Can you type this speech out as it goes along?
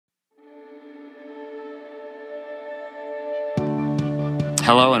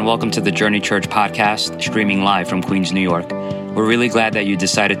Hello and welcome to the Journey Church podcast, streaming live from Queens, New York. We're really glad that you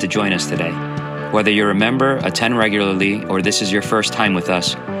decided to join us today. Whether you're a member, attend regularly, or this is your first time with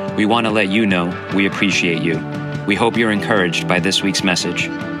us, we want to let you know we appreciate you. We hope you're encouraged by this week's message.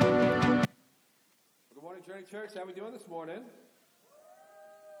 Good morning, Journey Church. How are we doing this morning?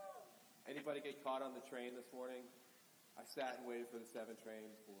 Anybody get caught on the train this morning? I sat and waited for the 7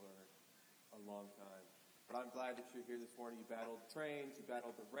 train for a long time. But I'm glad that you're here this morning. You battled trains, you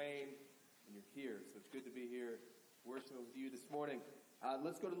battled the rain, and you're here. So it's good to be here worshiping with you this morning.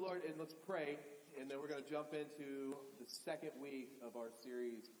 Let's go to the Lord and let's pray. And then we're going to jump into the second week of our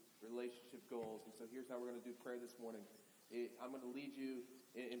series, Relationship Goals. And so here's how we're going to do prayer this morning. I'm going to lead you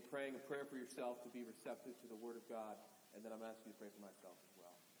in praying a prayer for yourself to be receptive to the Word of God. And then I'm asking you to pray for myself as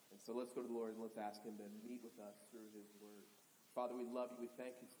well. And so let's go to the Lord and let's ask Him to meet with us through His Word. Father, we love you. We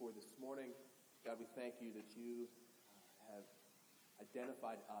thank you for this morning. God, we thank you that you have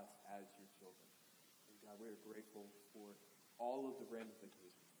identified us as your children. And God, we are grateful for all of the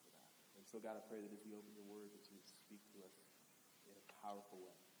ramifications for that. And so, God, I pray that as we open your word, that you would speak to us in a powerful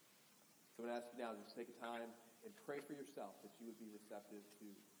way. So I'm going to ask you now to just take a time and pray for yourself that you would be receptive to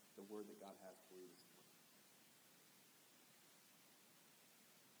the word that God has for you this morning.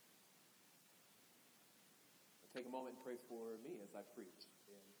 Take a moment and pray for me as I preach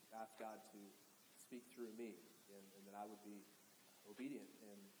and ask God to speak through me and that I would be obedient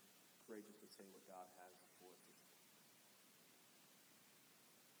and courageous to say what God has for us this morning.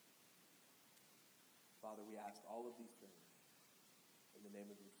 Father, we ask all of these things in the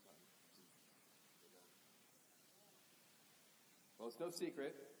name of your Son, Jesus. Amen. Well, it's no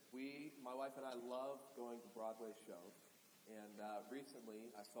secret. My wife and I love going to Broadway shows. And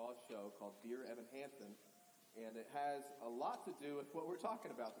recently I saw a show called Dear Evan Hansen. And it has a lot to do with what we're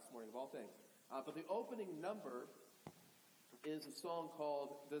talking about this morning, of all things. But the opening number is a song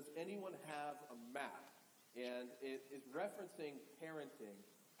called Does Anyone Have a Map? And it is referencing parenting.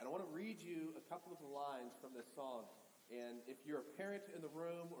 And I want to read you a couple of the lines from this song. And if you're a parent in the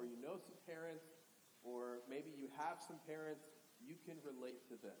room, or you know some parents, or maybe you have some parents, you can relate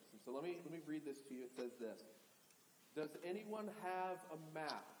to this. And so let me read this to you. It says this. Does anyone have a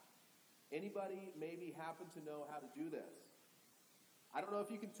map? Anybody maybe happen to know how to do this? I don't know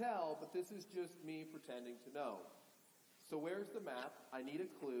if you can tell, but this is just me pretending to know. So where's the map? I need a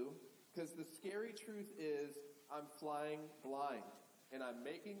clue, because the scary truth is I'm flying blind, and I'm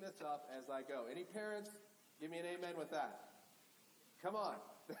making this up as I go. Any parents, give me an amen with that. Come on.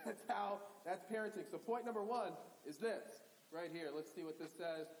 That's parenting. So point number 1 is this, right here. Let's see what this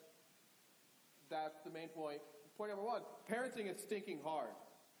says. That's the main point. Point number 1, parenting is stinking hard.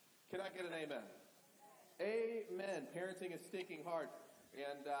 Can I get an amen? Amen. Parenting is stinking hard.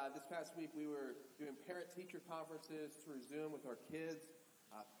 And this past week we were doing parent-teacher conferences through Zoom with our kids'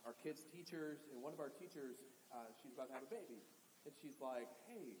 teachers. And one of our teachers, she's about to have a baby. And she's like,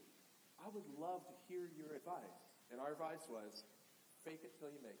 hey, I would love to hear your advice. And our advice was, fake it till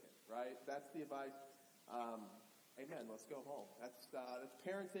you make it, right? That's the advice. Amen. Let's go home. That's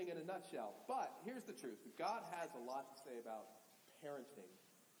parenting in a nutshell. But here's the truth. God has a lot to say about parenting.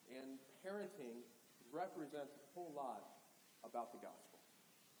 And parenting represents a whole lot about the gospel.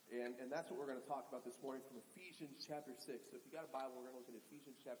 And that's what we're going to talk about this morning from Ephesians chapter 6. So if you got a Bible, we're going to look at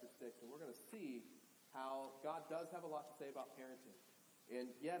Ephesians chapter 6, and we're going to see how God does have a lot to say about parenting.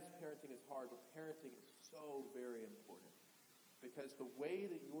 And yes, parenting is hard, but parenting is so very important. Because the way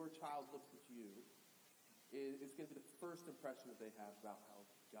that your child looks at you is going to be the first impression that they have about how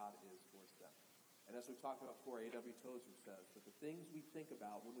God is towards them. And as we talked about before, A.W. Tozer says that the things we think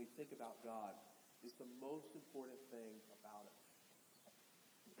about when we think about God is the most important thing about us.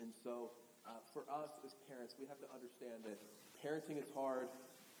 And so for us as parents, we have to understand that parenting is hard,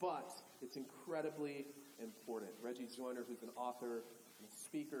 but it's incredibly important. Reggie Joiner, who's an author and a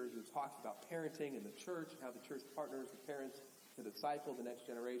speaker who talks about parenting in the church and how the church partners with parents to disciple the next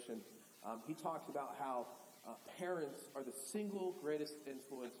generation, he talks about how parents are the single greatest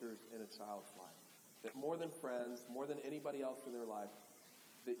influencers in a child's life. That more than friends, more than anybody else in their life,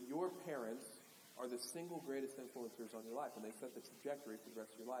 that your parents are the single greatest influencers on your life, and they set the trajectory for the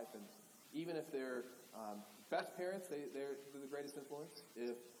rest of your life. And even if they're best parents, they're the greatest influence.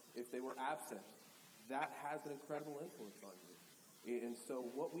 If they were absent, that has an incredible influence on you. And so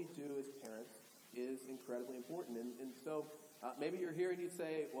what we do as parents is incredibly important. And so maybe you're here and you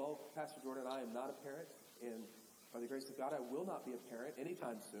say, well, Pastor Jordan, I am not a parent, and by the grace of God, I will not be a parent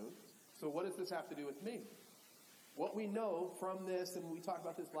anytime soon. So what does this have to do with me? What we know from this, and we talked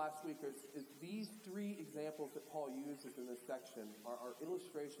about this last week, is these 3 examples that Paul uses in this section are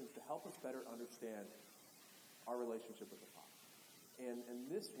illustrations to help us better understand our relationship with the Father. And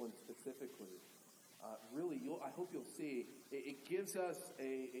this one specifically, really, I hope you'll see, it gives us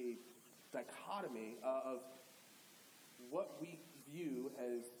a dichotomy of what we view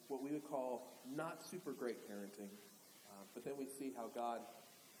as what we would call not super great parenting, but then we see how God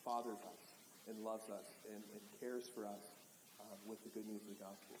fathers us and loves us and cares for us with the good news of the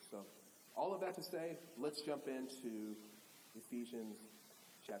gospel. So all of that to say, let's jump into Ephesians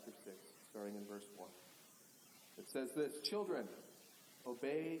chapter 6, starting in verse 1. It says this, "Children,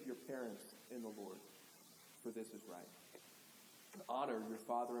 obey your parents in the Lord, for this is right. Honor your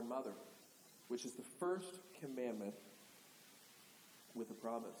father and mother, which is the first commandment with a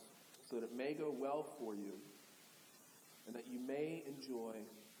promise, so that it may go well for you and that you may enjoy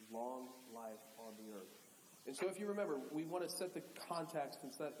long life on the earth." And so if you remember, we want to set the context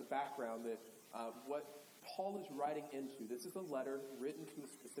and set the background that what Paul is writing into. This is a letter written to a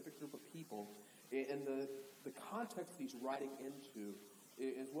specific group of people, and the context he's writing into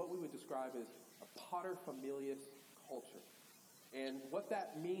is what we would describe as a paterfamilias culture. And what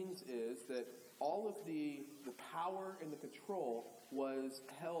that means is that all of the power and the control was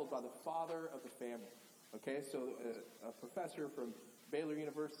held by the father of the family. Okay, so a professor from Baylor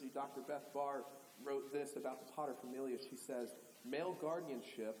University, Dr. Beth Barr, wrote this about the paterfamilias. She says, "Male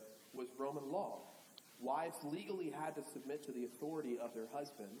guardianship was Roman law. Wives legally had to submit to the authority of their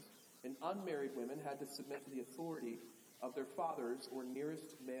husbands, and unmarried women had to submit to the authority of their fathers or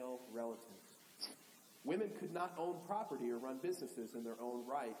nearest male relatives. Women could not own property or run businesses in their own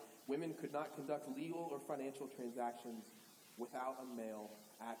right. Women could not conduct legal or financial transactions without a male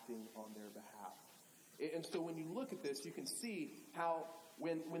acting on their behalf." And so when you look at this, you can see how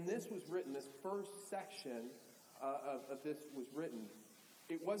when this was written, this first section of this was written,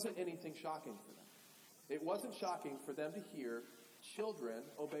 it wasn't anything shocking for them. It wasn't shocking for them to hear, "Children,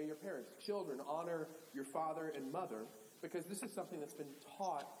 obey your parents. Children, honor your father and mother," because this is something that's been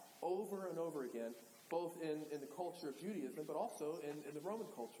taught over and over again, both in the culture of Judaism, but also in the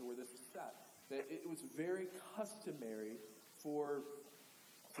Roman culture where this is set. That it was very customary for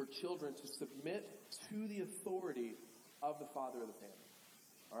children to submit to the authority of the father of the family.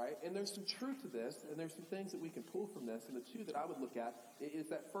 All right? And there's some truth to this, and there's some things that we can pull from this, and the two that I would look at is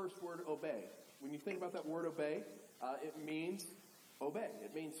that first word, obey. When you think about that word obey, it means obey.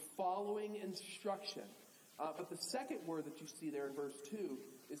 It means following instruction. But the second word that you see there in verse 2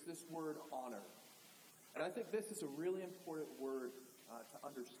 is this word honor. And I think this is a really important word to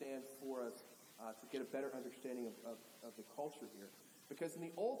understand for us to get a better understanding of the culture here. Because in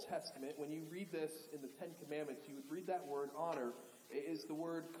the Old Testament, when you read this in the Ten Commandments, you would read that word honor is the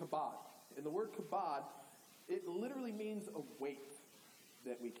word kabod. And the word kabod, it literally means a weight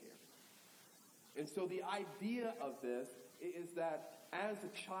that we carry. And so the idea of this is that as a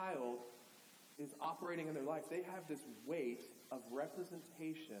child is operating in their life, they have this weight of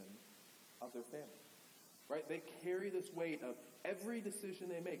representation of their family. Right? They carry this weight of every decision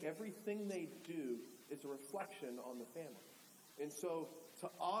they make, everything they do is a reflection on the family. And so to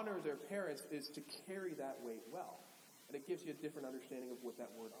honor their parents is to carry that weight well. And it gives you a different understanding of what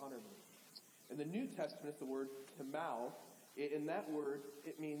that word honor means. In the New Testament, it's the word kamau. In that word,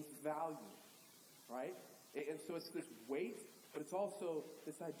 it means value. Right? And so it's this weight, but it's also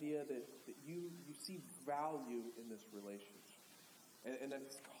this idea that you see value in this relationship. And that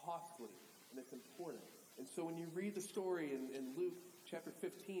it's costly and it's important. And so when you read the story in Luke chapter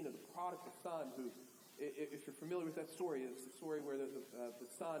 15 of the prodigal son, who, if you're familiar with that story, it's the story where the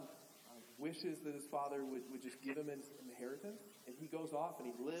son wishes that his father would just give him his inheritance, and he goes off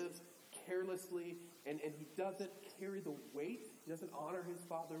and he lives carelessly, and he doesn't carry the weight, he doesn't honor his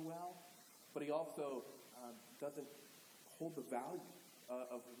father well, but he also doesn't hold the value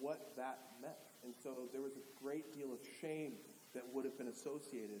of what that meant. And so there was a great deal of shame that would have been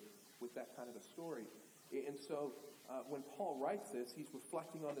associated with that kind of a story. And so when Paul writes this, he's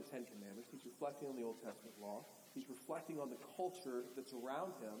reflecting on the Ten Commandments. He's reflecting on the Old Testament law. He's reflecting on the culture that's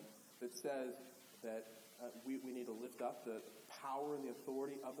around him that says that we need to lift up the power and the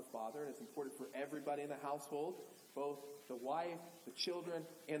authority of the father. And it's important for everybody in the household, both the wife, the children,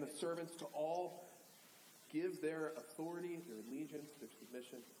 and the servants, to all give their authority, their allegiance, their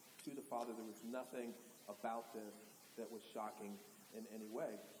submission to the father. There was nothing about this that was shocking in any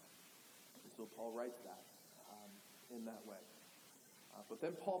way. And so Paul writes that in that way. But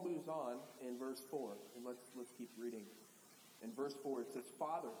then Paul moves on in verse 4, and let's keep reading. In verse 4 it says,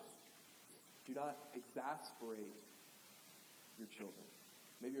 "Fathers, do not exasperate your children."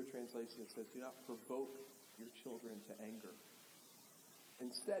 Maybe your translation says, "Do not provoke your children to anger.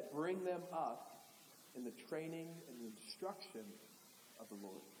 Instead, bring them up in the training and the instruction of the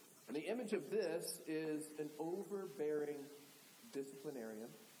Lord." And the image of this is an overbearing disciplinarian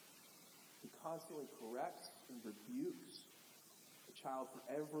who constantly corrects and rebukes the child for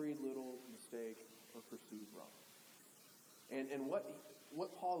every little mistake or perceived wrong. And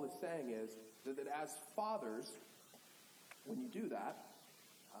what Paul is saying is that as fathers, when you do that,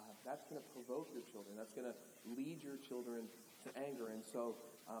 that's going to provoke your children. That's going to lead your children to anger. And so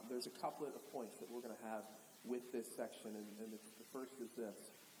there's a couple of points that we're going to have with this section. And the first is this.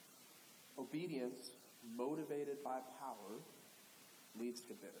 Obedience motivated by power leads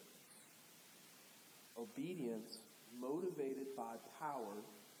to bitterness. Obedience motivated by power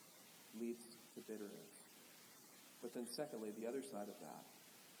leads to bitterness. But then secondly, the other side of that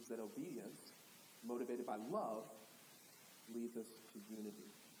is that obedience motivated by love leads us to unity.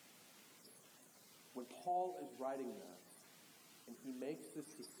 When Paul is writing this, and he makes this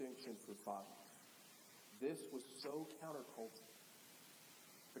distinction for fathers, this was so countercultural.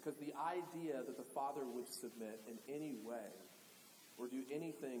 Because the idea that the father would submit in any way or do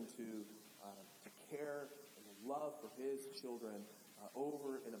anything to care and love for his children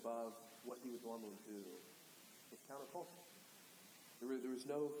over and above what he would normally do was countercultural. There was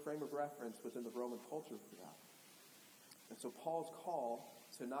no frame of reference within the Roman culture for that. And so Paul's call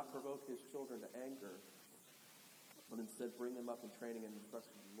to not provoke his children to anger, but instead bring them up in training and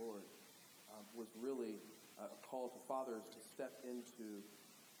instruction of the Lord, was really a call to fathers to step into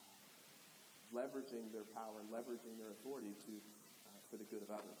leveraging their power and leveraging their authority for the good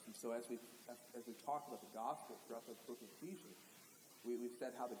of others. And so as we talk about the gospel throughout the book of Ephesians, we've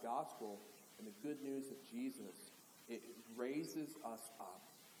said how the gospel and the good news of Jesus, it raises us up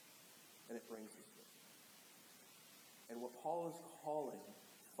and it brings us good. And what Paul is calling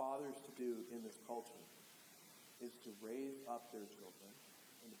fathers to do in this culture is to raise up their children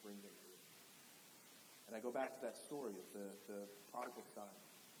and to bring them good. And I go back to that story of the prodigal son.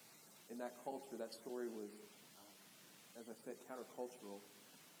 In that culture, that story was, as I said, countercultural,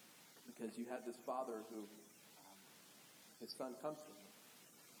 because you had this father who, his son comes to him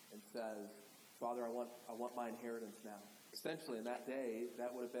and says, "Father, I want my inheritance now." Essentially, in that day,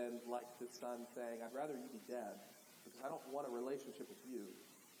 that would have been like the son saying, "I'd rather you be dead, because I don't want a relationship with you.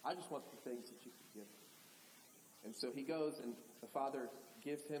 I just want the things that you can give me." And so he goes, and the father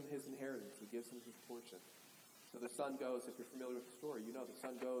gives him his inheritance. He gives him his portion. So the son goes, if you're familiar with the story, you know the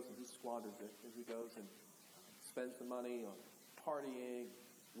son goes and he squanders it. And he goes and spends the money on partying,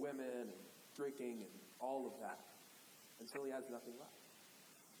 women, and drinking, and all of that, until he has nothing left.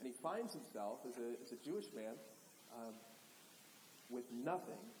 And he finds himself, as a Jewish man, with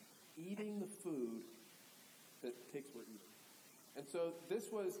nothing, eating the food that pigs were eating. And so this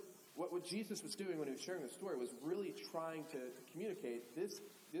was, what Jesus was doing when he was sharing the story, was really trying to communicate this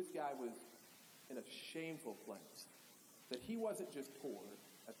guy was in a shameful place. That he wasn't just poor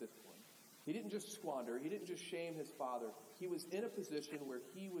at this point. He didn't just squander. He didn't just shame his father. He was in a position where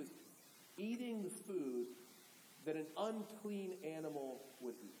he was eating the food that an unclean animal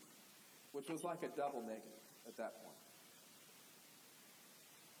would eat, which was like a double negative at that point.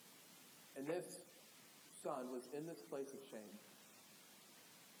 And this son was in this place of shame,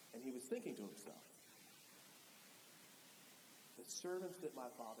 and he was thinking to himself, the servants that my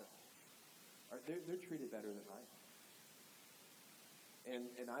father has, they're treated better than I am.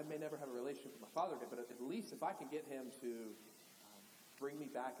 And I may never have a relationship with my father again, but at least if I can get him to bring me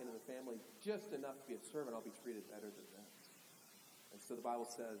back into the family just enough to be a servant, I'll be treated better than this. And so the Bible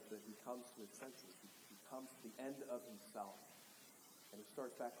says that he comes to his senses. He comes to the end of himself. And he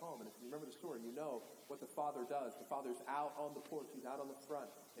starts back home. And if you remember the story, you know what the father does. The father's out on the porch. He's out on the front.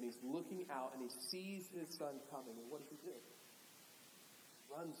 And he's looking out and he sees his son coming. And what does he do? He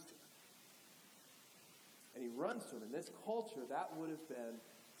runs to him. And he runs to him. In this culture, that would have been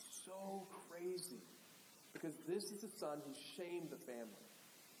so crazy. Because this is a son who shamed the family.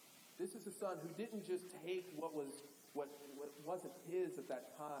 This is a son who didn't just take what wasn't his at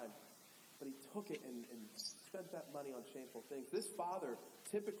that time, but he took it and spent that money on shameful things. This father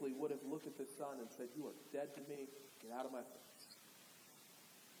typically would have looked at this son and said, "You are dead to me. Get out of my face."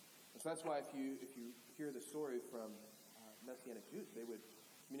 And so that's why if you hear the story from Messianic Jews, they would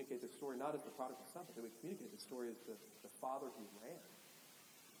communicate the story not as the prodigal son, but they would communicate the story as the father who ran.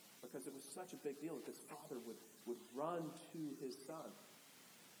 Because it was such a big deal that this father would run to his son.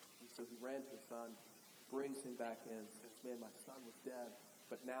 And so he ran to his son, brings him back in, says, "Man, my son was dead,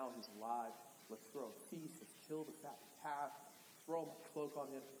 but now he's alive. Let's throw a feast. Let's kill the fat calf. Throw a cloak on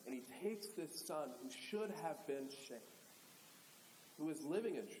him." And he takes this son who should have been shamed, who is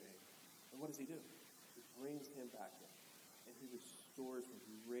living in shame. And what does he do? He brings him back in. And he restores him.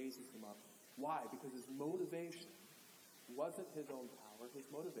 He raises him up. Why? Because his motivation wasn't his own power. His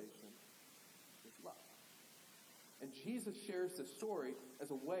motivation was love. And Jesus shares this story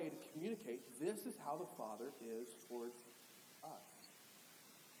as a way to communicate this is how the Father is towards us.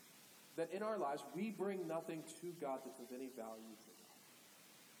 That in our lives, we bring nothing to God that's of any value to God.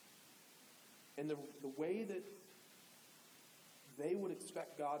 And the way that they would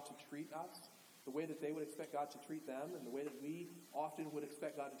expect God to treat us, the way that they would expect God to treat them, and the way that we often would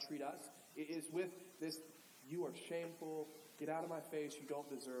expect God to treat us, is with this, you are shameful, get out of my face, you don't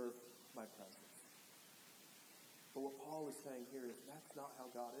deserve my presence. But what Paul is saying here is that's not how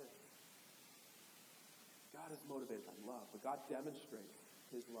God is. God is motivated by love, but God demonstrates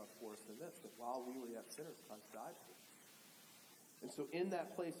his love for us in this, that while we were yet sinners, Christ died for us. And so in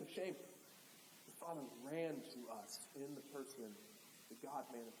that place of shame, the Father ran to us in the person, the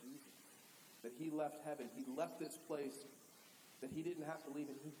God-man of Jesus. That he left heaven, he left this place that he didn't have to leave,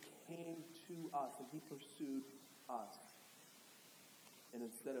 and he came to us, and he pursued us. And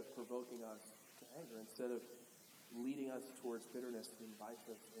instead of provoking us to anger, instead of leading us towards bitterness, he invites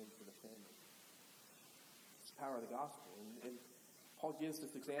us into the family. It's the power of the gospel. And Paul gives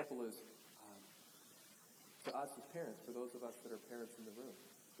this example as to us as parents, for those of us that are parents in the room,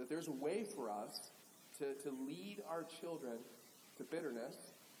 that there's a way for us to lead our children to bitterness,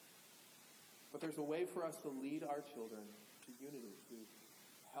 but there's a way for us to lead our children to unity, to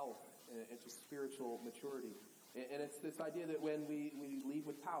health, and to spiritual maturity. And it's this idea that when we lead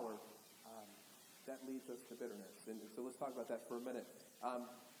with power, that leads us to bitterness. And so let's talk about that for a minute.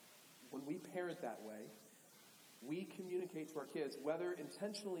 When we parent that way, we communicate to our kids, whether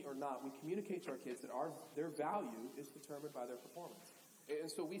intentionally or not, we communicate to our kids that their value is determined by their performance.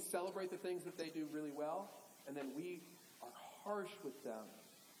 And so we celebrate the things that they do really well, and then we are harsh with them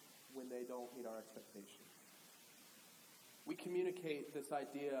when they don't meet our expectations. We communicate this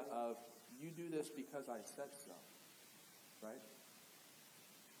idea of, you do this because I said so, right?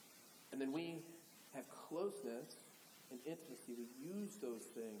 And then we have closeness and intimacy. We use those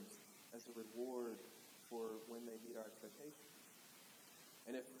things as a reward for when they meet our expectations.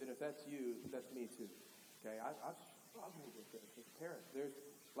 And if that's you, that's me too. Okay, I've struggled with this as a parent. There's,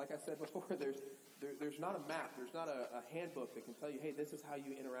 like I said before, there's not a map, there's not a handbook that can tell you, hey, this is how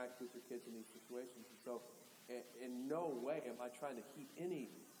you interact with your kids in these situations. And so, in no way am I trying to keep any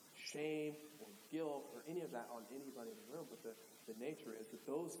shame or guilt or any of that on anybody in the room. But the nature is that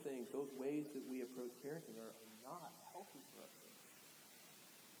those things, those ways that we approach parenting are not healthy for us.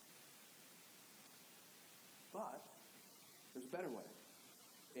 But there's a better way.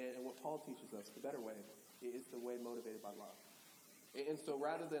 And what Paul teaches us, the better way, is the way motivated by love. And so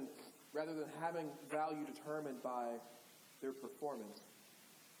rather than having value determined by their performance,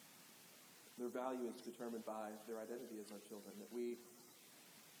 their value is determined by their identity as our children, that we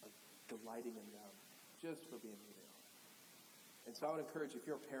are delighting in them just for being who they are. And so I would encourage you, if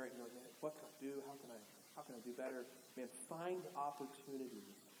you're a parent, you're like, man, what can I do? How can I do better? Man, find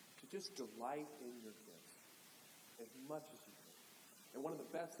opportunities to just delight in your kids as much as you can. And one of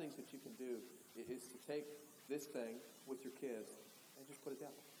the best things that you can do is to take this thing with your kids and just put it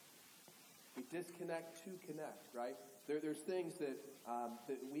down. We disconnect to connect, right? There's things that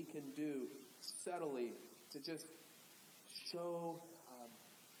we can do subtly to just show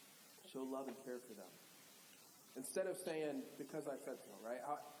love and care for them. Instead of saying, because I said so, right?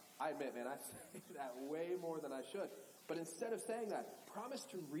 I admit, man, I say that way more than I should. But instead of saying that, promise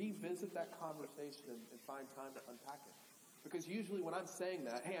to revisit that conversation and find time to unpack it. Because usually when I'm saying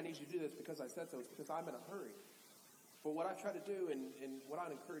that, hey, I need you to do this because I said so, it's because I'm in a hurry. But what I try to do, and what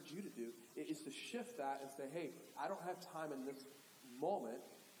I'd encourage you to do, is to shift that and say, hey, I don't have time in this moment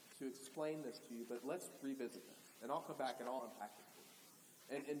to explain this to you, but let's revisit this. And I'll come back and I'll unpack it for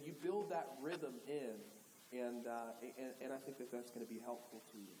you. And you build that rhythm in, and I think that that's going to be helpful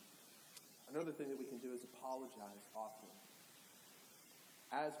to you. Another thing that we can do is apologize often.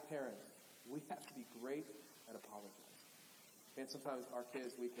 As parents, we have to be great at apologizing. And sometimes our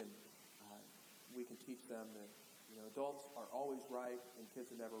kids, we can teach them that, adults are always right and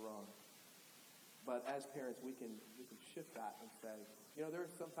kids are never wrong. But as parents, we can shift that and say, there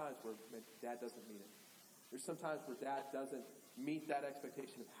are some times where dad doesn't meet it. There's sometimes where dad doesn't meet that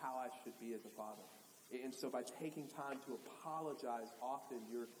expectation of how I should be as a father. And so by taking time to apologize often,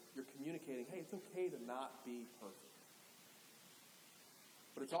 you're communicating, hey, it's okay to not be perfect.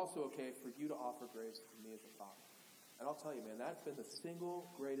 But it's also okay for you to offer grace to me as a father. And I'll tell you, man, that's been the single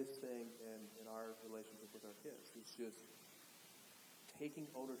greatest thing in our relationship with our kids. It's just taking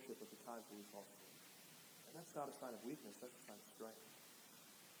ownership of the times when we fall short. And that's not a sign of weakness, that's a sign of strength.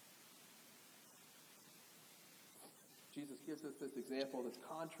 Jesus gives us this example that's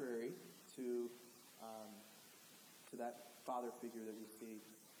contrary to that father figure that we see.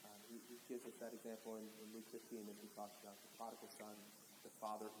 He gives us that example, in Luke 15, as we talked about, the prodigal son, the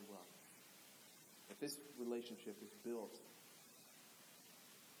father who runs. That this relationship is built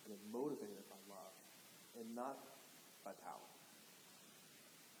and is motivated by love and not by power.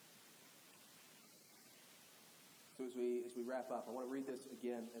 So as we wrap up, I want to read this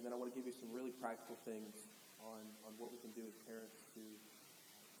again, and then I want to give you some really practical things on what we can do as parents to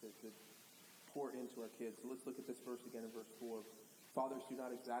pour into our kids. So let's look at this verse again in verse 4. Fathers, do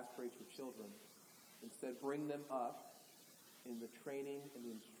not exasperate your children. Instead, bring them up in the training and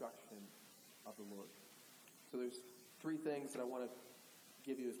the instruction of the Lord. So there's three things that I want to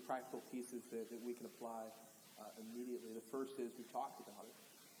give you as practical pieces that we can apply immediately. The first is, we talked about it,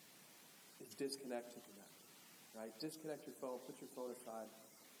 is disconnect to connect. Right? Disconnect your phone, put your phone aside,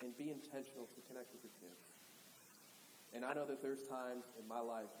 and be intentional to connect with your kids. And I know that there's times in my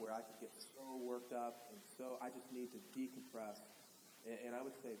life where I could get so worked up, and so I just need to decompress. And I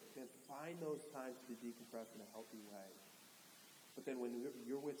would say, man, find those times to decompress in a healthy way. But then when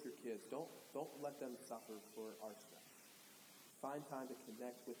you're with your kids, don't let them suffer for our stuff. Find time to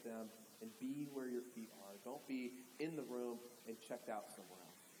connect with them and be where your feet are. Don't be in the room and checked out somewhere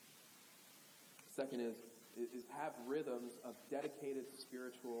else. Second is have rhythms of dedicated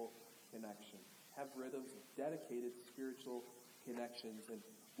spiritual connection. Have rhythms of dedicated spiritual connections. And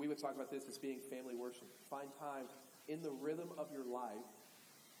we would talk about this as being family worship. Find time in the rhythm of your life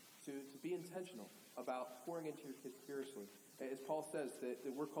to be intentional about pouring into your kids spiritually. As Paul says,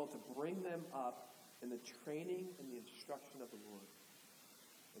 that we're called to bring them up in the training and the instruction of the Lord.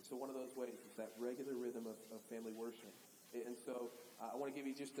 And so one of those ways is that regular rhythm of family worship. And so I want to give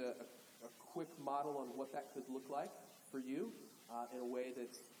you just a quick model on what that could look like for you in a way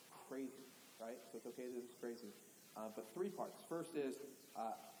that's crazy, right? So it's okay that it's crazy. But three parts. First is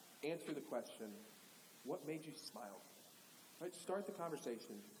answer the question, what made you smile today? Right? Start the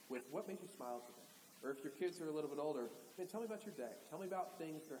conversation with what made you smile today. Or if your kids are a little bit older, hey, tell me about your day. Tell me about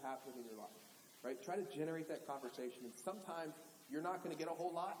things that are happening in your life. Right? Try to generate that conversation. And sometimes you're not going to get a whole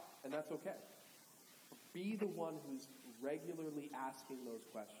lot, and that's okay. Be the one who's regularly asking those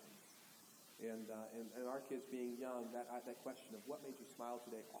questions. And our kids being young, that question of what made you smile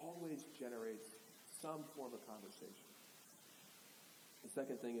today always generates some form of conversation. The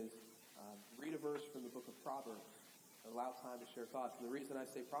second thing is read a verse from the book of Proverbs and allow time to share thoughts. And the reason I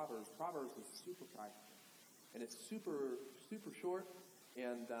say Proverbs is super practical. And it's super, super short,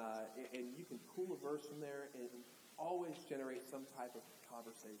 and you can pull a verse from there and always generate some type of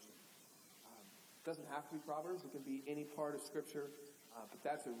conversation. It doesn't have to be Proverbs. It can be any part of Scripture. But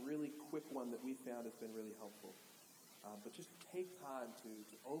that's a really quick one that we found has been really helpful. But just take time to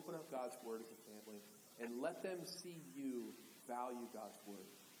open up God's Word as a family and let them see you value God's Word.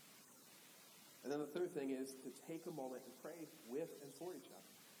 And then the third thing is to take a moment and pray with and for each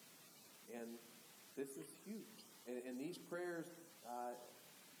other. And this is huge. And these prayers,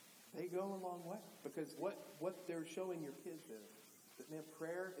 they go a long way. Because what they're showing your kids is that, man,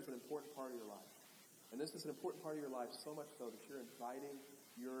 prayer is an important part of your life. And this is an important part of your life, so much so that you're inviting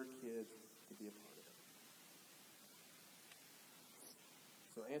your kids to be a part of it.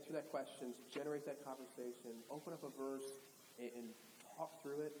 So answer that question, generate that conversation, open up a verse, and talk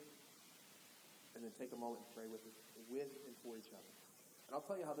through it, and then take a moment and pray with and for each other. And I'll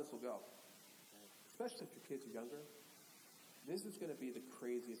tell you how this will go. Especially if your kids are younger, this is going to be the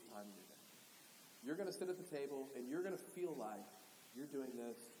craziest time of your day. You're going to sit at the table, and you're going to feel like you're doing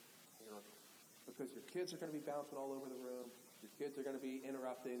this terrible. Because your kids are going to be bouncing all over the room. Your kids are going to be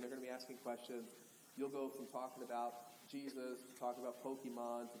interrupting. They're going to be asking questions. You'll go from talking about Jesus to talking about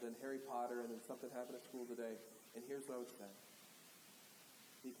Pokemon to then Harry Potter and then something happened at school today. And here's what I would say.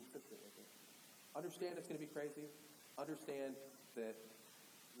 Be consistent with it. Understand it's going to be crazy. Understand that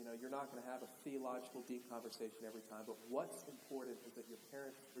you're not going to have a theological deep conversation every time. But what's important is that your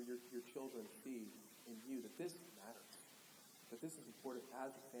parents or your children see in you that this matters. That this is important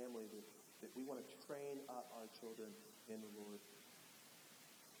as a family, that we want to train up our children in the Lord.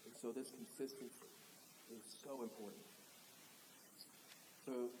 And so this consistency is so important.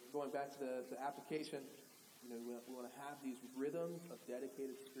 So going back to the application, we want to have these rhythms of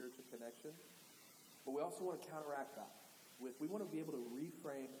dedicated spiritual connection, but we also want to counteract that we want to be able to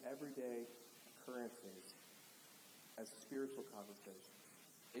reframe everyday occurrences as spiritual conversations.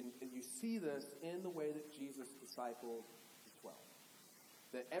 And you see this in the way that Jesus discipled the 12.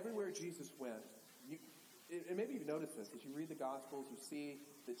 That everywhere Jesus went, and maybe you've noticed this, as you read the Gospels, you see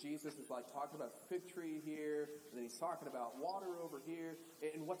that Jesus is like talking about a fig tree here, and then he's talking about water over here.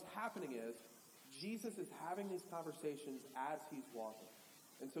 And what's happening is, Jesus is having these conversations as he's walking.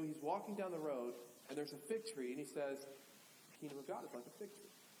 And so he's walking down the road, and there's a fig tree, and he says, the kingdom of God is like a fig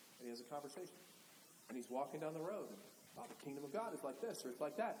tree. And he he has a conversation. And he's walking down the road, and the kingdom of God is like this, or it's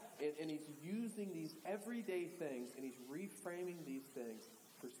like that. And he's using these everyday things, and he's reframing these things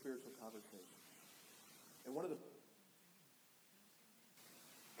for spiritual conversation. And one of the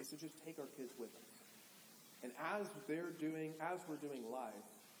is to just take our kids with us. And as we're doing life,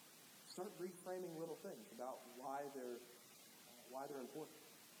 start reframing little things about why they're important.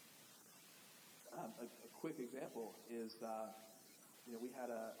 A quick example is, we had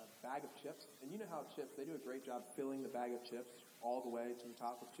a bag of chips, and you know how chips, they do a great job filling the bag of chips all the way to the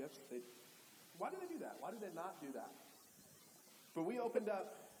top of chips. Why do they do that? Why do they not do that? But we opened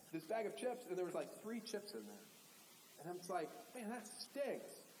up this bag of chips, and there was like 3 chips in there. And I'm just like, man, that stinks.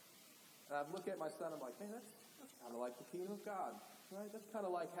 And I look at my son, I'm like, man, that's kind of like the kingdom of God, right? That's kind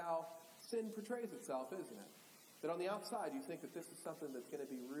of like how sin portrays itself, isn't it? That on the outside, you think that this is something that's going to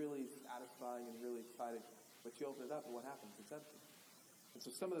be really satisfying and really exciting, but you open it up, and what happens? It's empty. And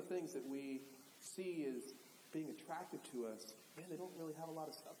so some of the things that we see as being attractive to us, man, they don't really have a lot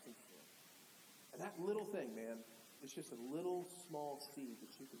of substance to them. And that little thing, man, is just a little small seed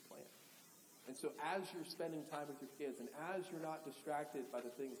that you can plant. And so as you're spending time with your kids, and as you're not distracted by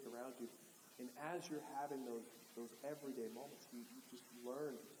the things around you, and as you're having those everyday moments, you just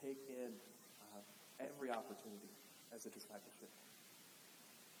learn to take in every opportunity as a discipleship.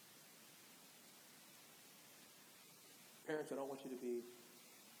 Parents, I don't want you to be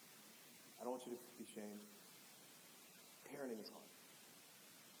shamed. Parenting is hard.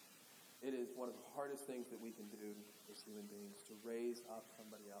 It is one of the hardest things that we can do as human beings, to raise up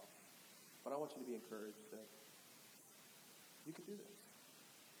somebody else. But I want you to be encouraged that you can do this.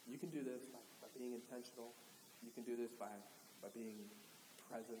 You can do this by being intentional. You can do this by being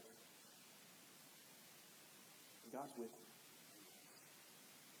present. And God's with you.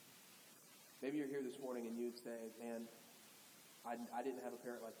 Maybe you're here this morning and you'd say, man, I didn't have a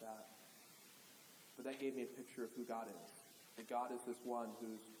parent like that. But that gave me a picture of who God is. That God is this one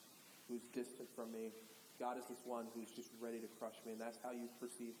who's distant from me. God is this one who's just ready to crush me. And that's how you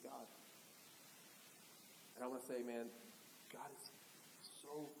perceive God. And I want to say, man, God is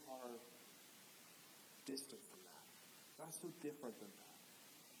so far distant from that. God is so different than that.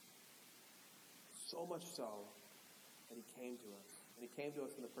 So much so that he came to us. And he came to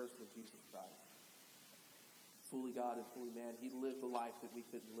us in the person of Jesus Christ. Fully God and fully man. He lived the life that we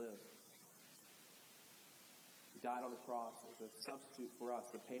couldn't live. He died on the cross as a substitute for us,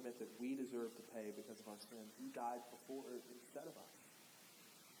 the payment that we deserve to pay because of our sin. He died instead of us.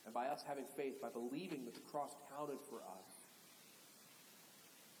 And by us having faith, by believing that the cross counted for us,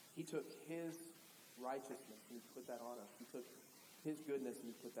 he took his righteousness and he put that on us. He took his goodness and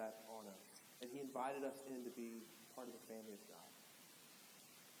he put that on us. And he invited us in to be part of the family of God.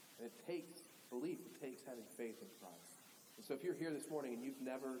 And it takes belief. It takes having faith in Christ. And so if you're here this morning and you've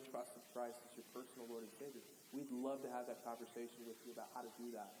never trusted Christ as your personal Lord and Savior, we'd love to have that conversation with you about how to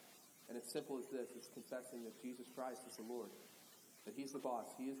do that. And it's simple as this. It's confessing that Jesus Christ is the Lord. That he's the boss.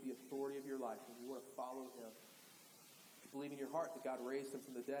 He is the authority of your life. And you want to follow him. You believe in your heart that God raised him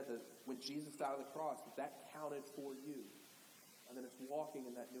from the dead. That when Jesus died on the cross, that counted for you. And then it's walking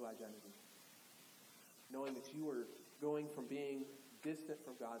in that new identity. Knowing that you are going from being distant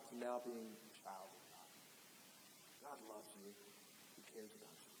from God to now being a child of God. God loves you. He cares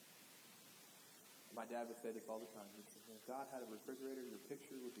about you. And my dad would say this all the time. He'd say, if God had a refrigerator, your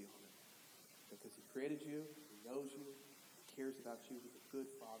picture would be on it. Because he created you. He knows you. Cares about you. He's a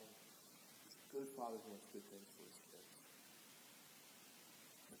good father. He's a good father who wants good things for his kids.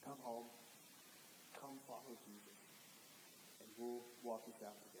 So come home. Come follow Jesus. And we'll walk this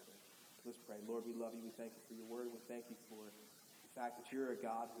out together. Let's pray. Lord, we love you. We thank you for your word. We thank you for the fact that you're a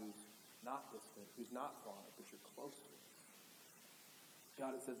God who's not distant, who's not far, but you're close to us.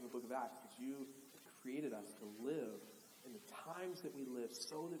 God, it says in the book of Acts that you created us to live in the times that we live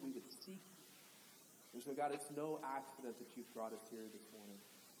so that we would seek you. And so, God, it's no accident that you've brought us here this morning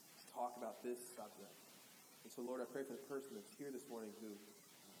to talk about this subject. And so, Lord, I pray for the person that's here this morning who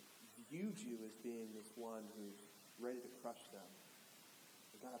viewed you as being this one who's ready to crush them.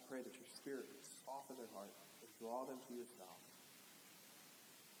 And God, I pray that your Spirit would soften their heart and draw them to yourself.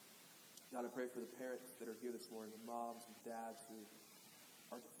 God, I pray for the parents that are here this morning, the moms and dads who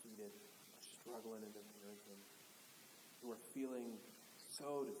are defeated, are struggling in their parenting, who are feeling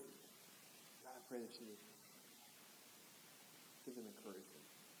so defeated. God, I pray that you would give them encouragement.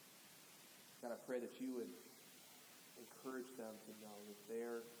 God, I pray that you would encourage them to know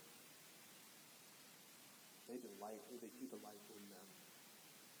that that you delight in them,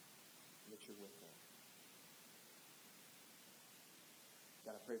 and that you're with them.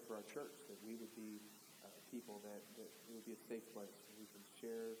 God, I pray for our church that we would be people that it would be a safe place where we can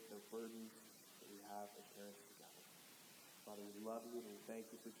share the burdens that we have as parents together. Father, we love you and we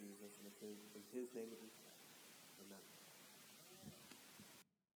thank you for Jesus, and it's in his name that we pray.